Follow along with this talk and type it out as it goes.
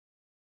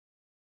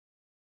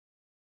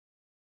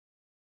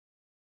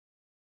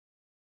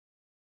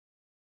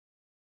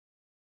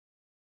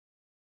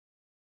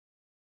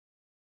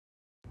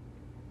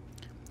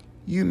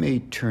You may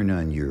turn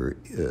on your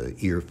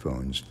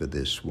earphones for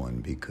this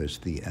one because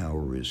the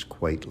hour is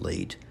quite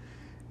late,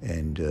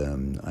 and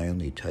I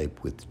only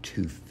type with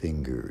 2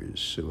 fingers,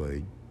 so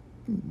I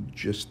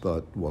just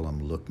thought while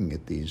I'm looking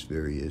at these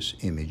various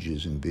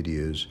images and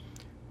videos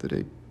that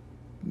I'd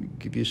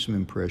give you some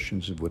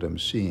impressions of what I'm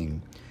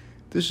seeing.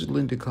 This is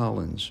Linda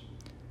Collins,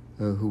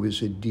 who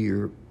is a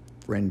dear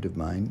friend of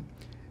mine,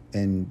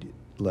 and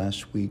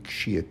last week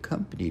she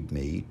accompanied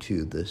me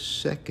to the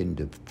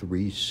second of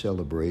 3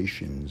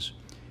 celebrations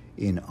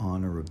in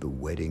honor of the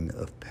wedding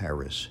of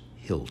Paris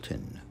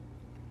Hilton.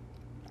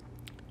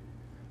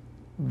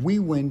 We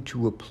went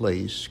to a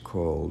place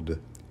called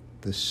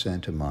the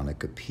Santa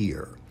Monica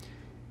Pier.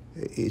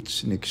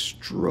 It's an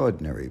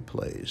extraordinary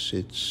place.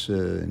 It's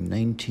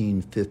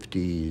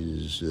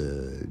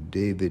 1950s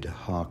David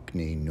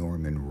Hockney,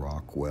 Norman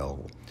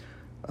Rockwell,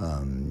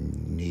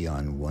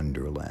 neon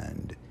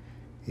wonderland.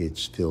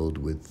 It's filled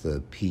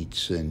with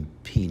pizza and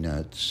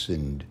peanuts,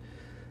 and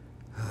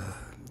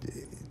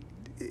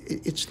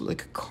it's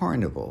like a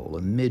carnival,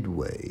 a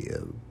midway,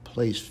 a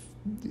place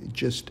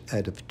just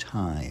out of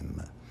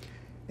time.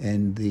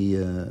 And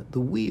the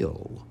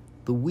wheel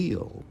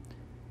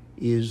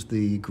is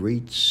the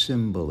great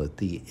symbol at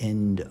the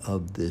end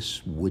of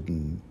this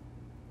wooden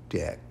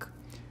deck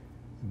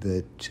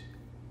that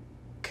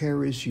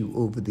carries you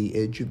over the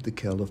edge of the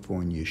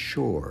California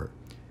shore,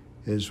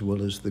 as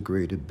well as the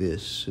great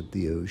abyss of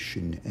the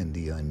ocean and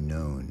the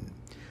unknown.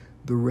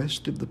 The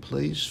rest of the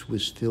place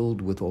was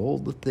filled with all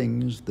the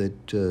things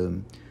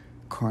that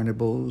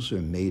carnivals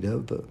are made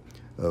of.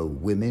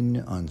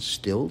 Women on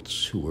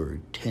stilts who are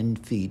 10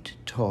 feet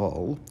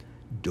tall,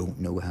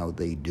 don't know how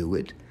they do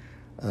it.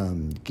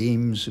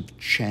 Games of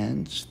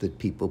chance that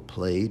people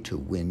play to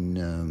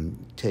win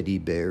teddy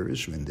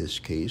bears, or in this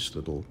case,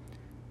 little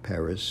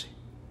Paris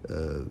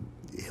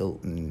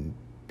Hilton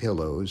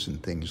pillows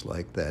and things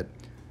like that.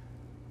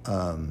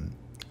 I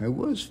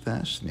was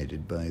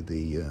fascinated by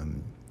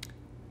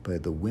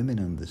the women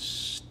on the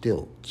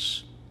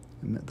stilts.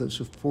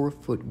 Those are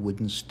 4-foot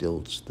wooden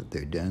stilts that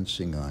they're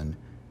dancing on.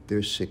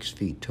 They're 6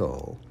 feet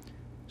tall.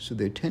 So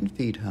they're 10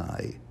 feet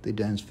high. They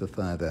dance for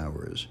 5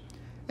 hours.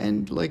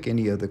 And like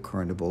any other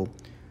carnival,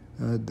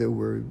 there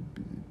were,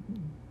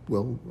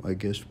 well, I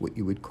guess what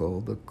you would call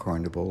the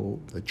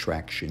carnival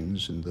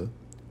attractions, and the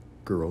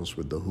girls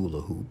with the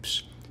hula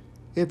hoops.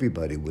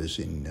 Everybody was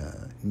in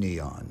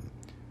neon.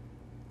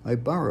 I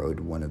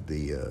borrowed one of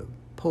the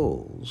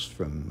poles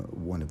from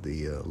one of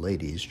the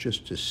ladies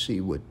just to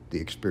see what the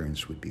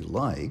experience would be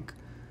like,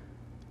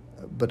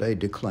 but I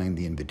declined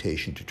the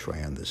invitation to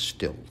try on the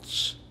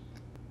stilts.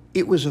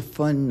 It was a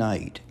fun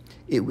night.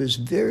 It was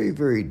very,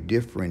 very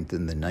different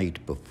than the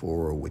night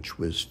before, which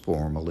was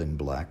formal in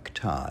black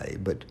tie,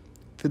 but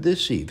for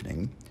this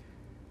evening,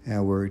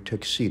 our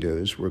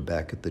tuxedos were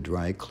back at the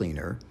dry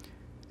cleaner,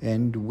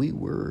 and we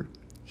were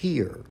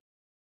here.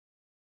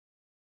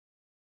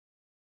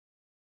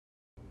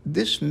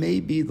 This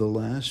may be the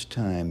last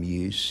time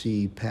you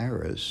see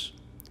Paris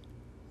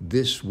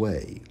this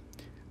way.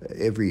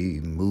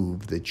 Every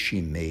move that she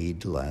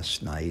made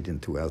last night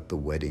and throughout the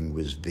wedding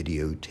was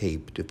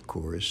videotaped, of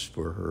course,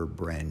 for her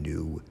brand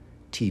new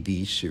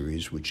TV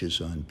series, which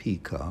is on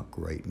Peacock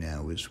right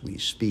now as we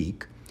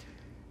speak.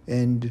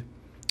 And,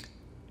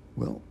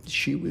 well,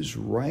 she was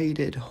right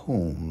at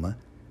home,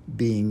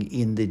 being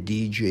in the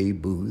DJ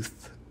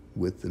booth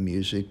with the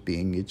music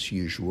being its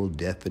usual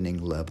deafening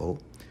level,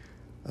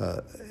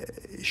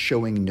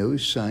 showing no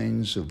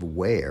signs of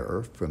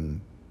wear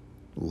from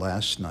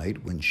last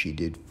night when she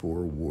did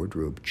 4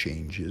 wardrobe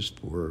changes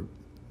for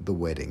the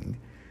wedding.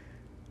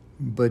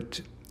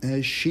 But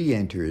as she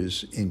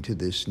enters into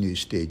this new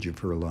stage of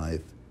her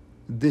life,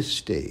 this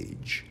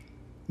stage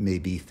may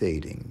be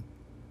fading.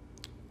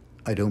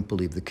 I don't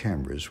believe the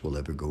cameras will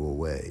ever go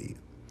away,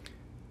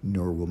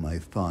 nor will my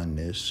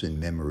fondness and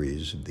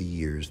memories of the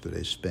years that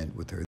I spent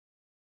with her.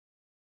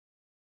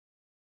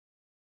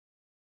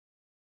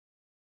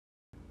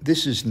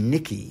 This is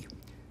Nikki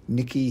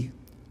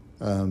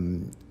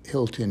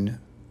Hilton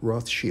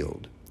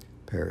Rothschild,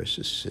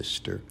 Paris's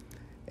sister.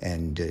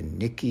 And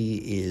Nikki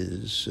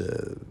is,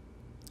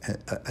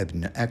 I've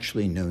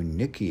actually known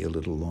Nikki a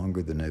little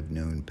longer than I've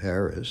known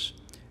Paris.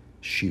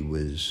 She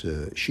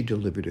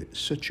delivered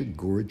such a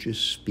gorgeous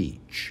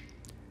speech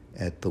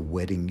at the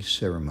wedding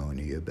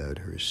ceremony about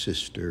her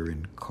sister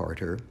and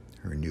Carter,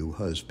 her new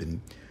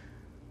husband,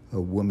 a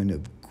woman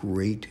of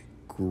great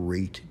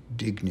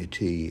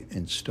dignity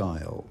and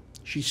style.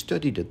 She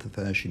studied at the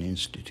Fashion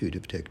Institute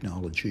of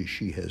Technology.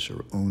 She has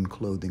her own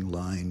clothing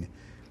line.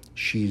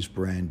 She's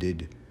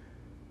branded,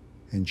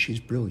 and she's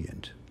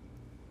brilliant.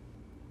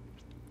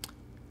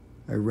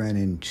 I ran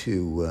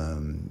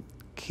into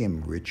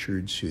Kim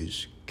Richards,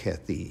 who's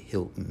Kathy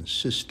Hilton's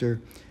sister,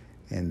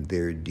 and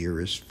their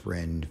dearest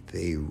friend,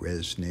 Faye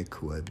Resnick,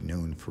 who I've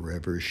known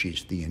forever.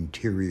 She's the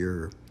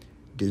interior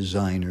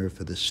designer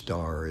for the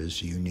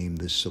stars. You name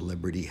the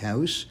celebrity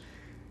house,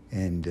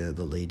 and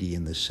the lady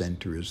in the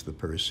center is the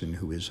person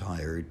who is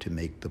hired to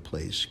make the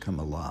place come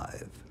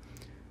alive.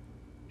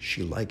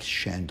 She likes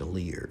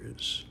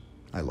chandeliers.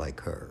 I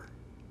like her.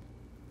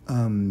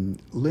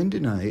 Linda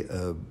and I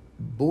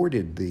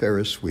boarded the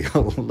Ferris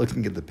wheel.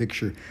 Looking at the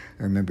picture,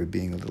 I remember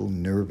being a little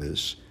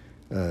nervous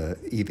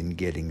even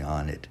getting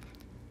on it.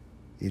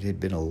 It had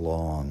been a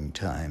long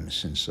time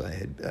since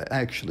I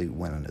actually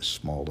went on a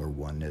smaller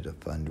one at a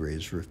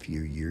fundraiser a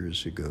few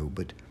years ago,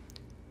 but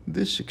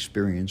this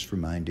experience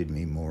reminded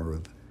me more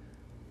of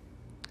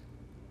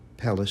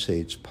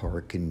Palisades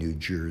Park in New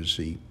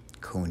Jersey,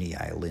 Coney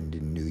Island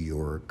in New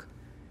York.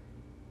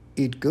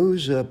 It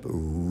goes up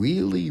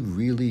really,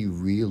 really,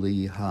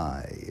 really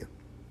high.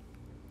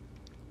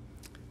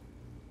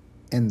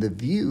 And the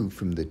view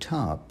from the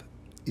top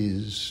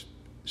is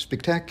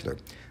spectacular.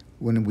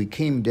 When we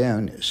came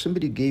down,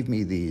 somebody gave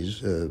me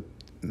these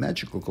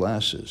magical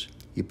glasses.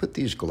 You put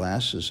these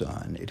glasses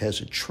on. It has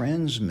a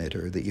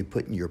transmitter that you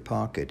put in your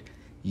pocket.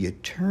 You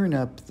turn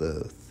up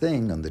the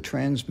thing on the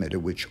transmitter,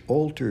 which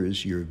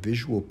alters your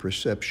visual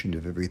perception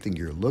of everything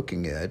you're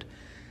looking at.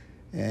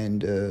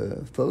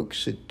 And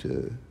folks, it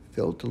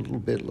felt a little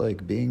bit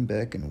like being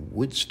back in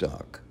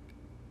Woodstock.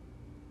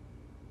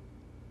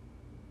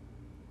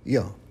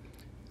 Yeah.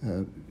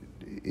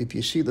 If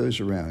you see those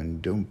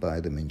around, don't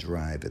buy them and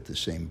drive at the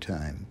same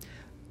time.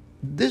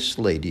 This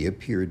lady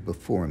appeared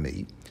before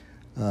me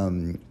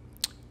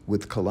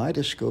with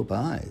kaleidoscope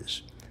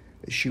eyes.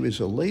 She was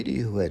a lady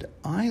who had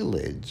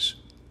eyelids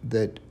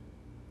that,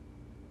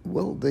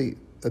 well, they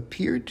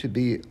appeared to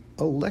be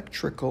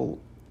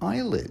electrical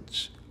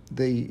eyelids.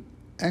 They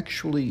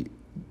actually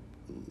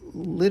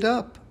lit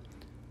up.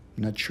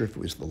 I'm not sure if it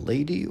was the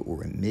lady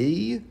or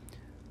me,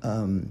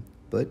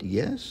 but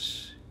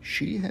yes,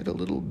 she had a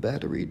little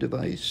battery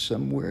device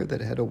somewhere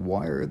that had a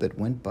wire that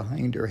went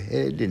behind her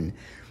head and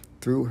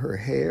through her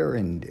hair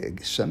and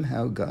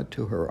somehow got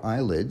to her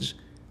eyelids,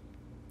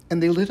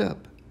 and they lit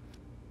up.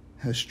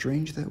 How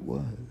strange that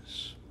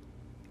was.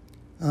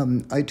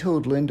 I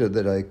told Linda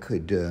that I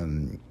could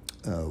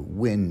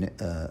win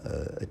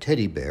a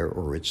teddy bear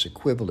or its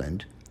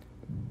equivalent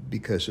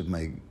because of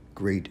my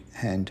great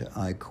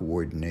hand-to-eye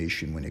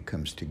coordination when it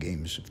comes to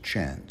games of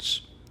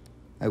chance.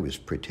 I was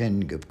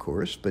pretending, of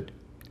course, but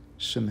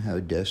somehow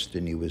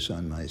destiny was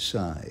on my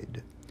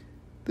side.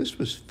 This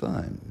was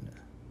fun.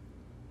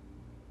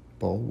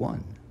 Ball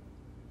 1.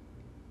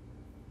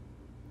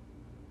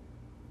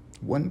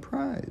 One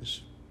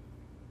prize.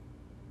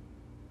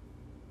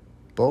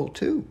 Ball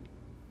 2.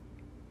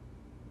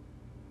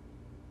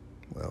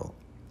 Well,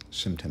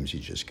 sometimes you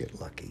just get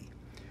lucky.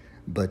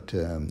 But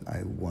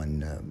I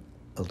won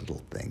a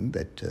little thing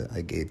that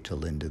I gave to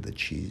Linda that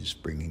she's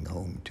bringing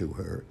home to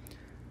her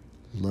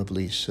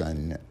lovely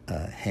son,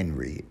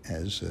 Henry,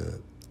 as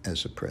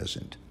a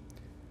present.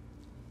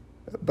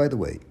 By the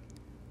way,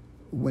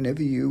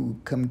 whenever you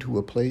come to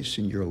a place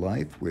in your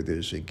life where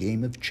there's a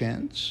game of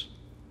chance,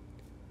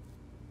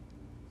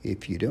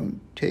 if you don't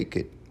take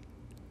it,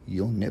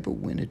 you'll never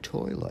win a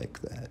toy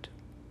like that.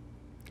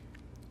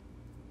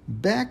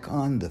 Back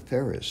on the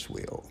Ferris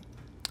wheel,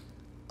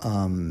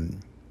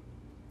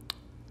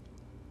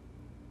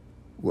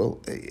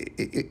 well,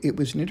 it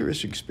was an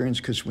interesting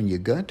experience because when you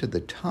got to the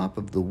top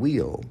of the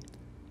wheel,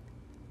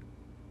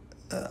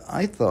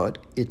 I thought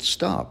it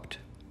stopped.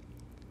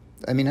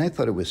 I mean, I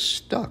thought it was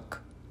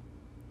stuck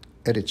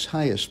at its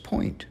highest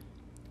point,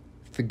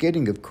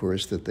 forgetting, of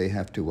course, that they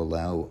have to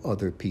allow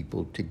other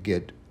people to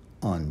get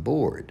on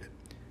board.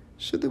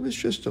 So there was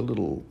just a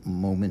little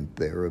moment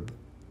there of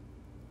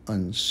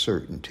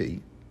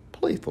uncertainty,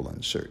 playful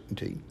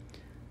uncertainty.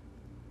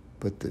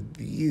 But the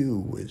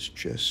view was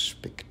just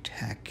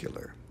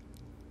spectacular.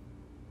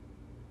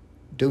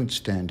 Don't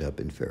stand up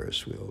in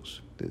Ferris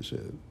wheels. There's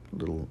a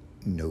little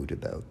note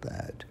about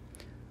that.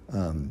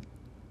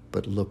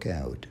 But look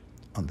out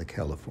on the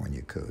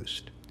California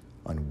coast.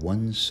 On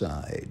one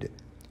side,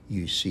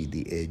 you see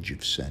the edge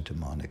of Santa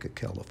Monica,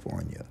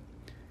 California.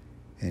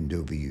 And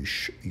over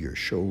your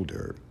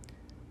shoulder,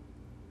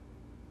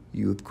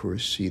 you, of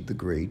course, see the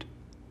great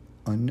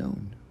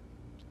unknown.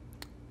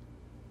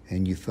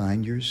 And you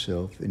find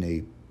yourself in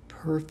a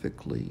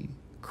perfectly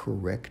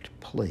correct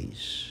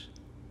place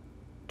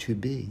to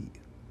be.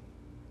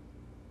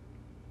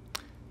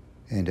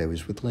 And I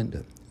was with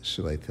Linda,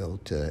 so I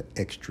felt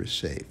extra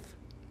safe.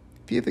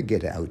 If you ever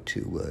get out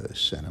to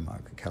Santa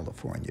Monica,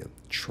 California,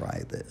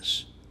 try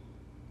this.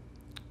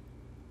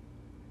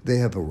 They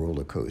have a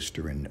roller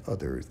coaster and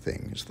other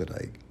things that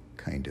I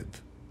kind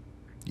of,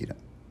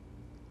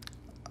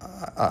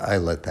 I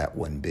let that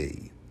one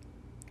be.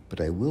 But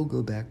I will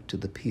go back to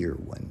the pier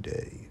one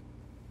day,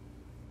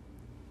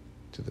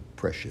 to the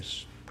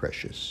precious,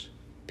 precious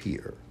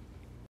pier.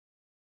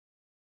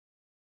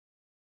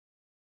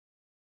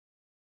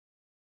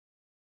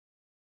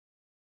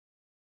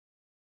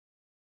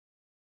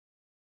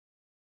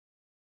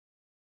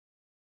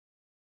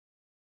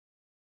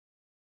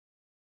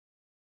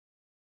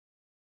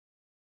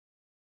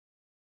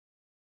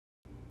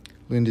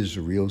 Linda's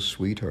a real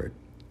sweetheart.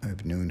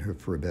 I've known her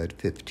for about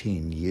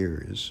 15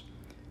 years.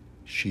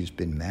 She's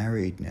been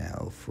married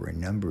now for a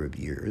number of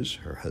years.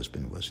 Her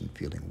husband wasn't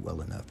feeling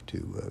well enough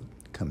to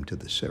come to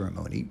the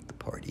ceremony, the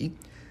party,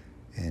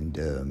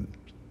 and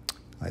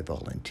I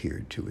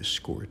volunteered to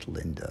escort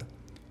Linda.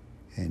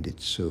 And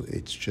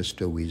it's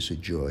just always a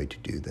joy to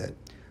do that.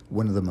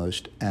 One of the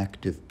most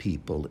active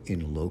people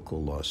in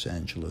local Los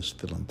Angeles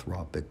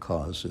philanthropic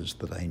causes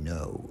that I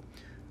know,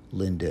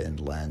 Linda and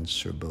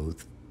Lance are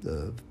both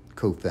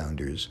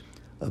co-founders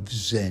of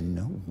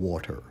Zen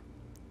Water.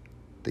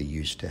 They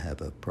used to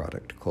have a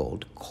product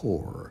called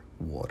Core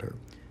Water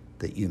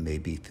that you may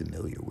be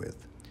familiar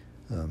with.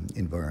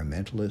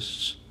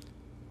 Environmentalists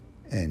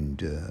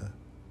and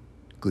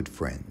good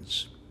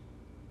friends.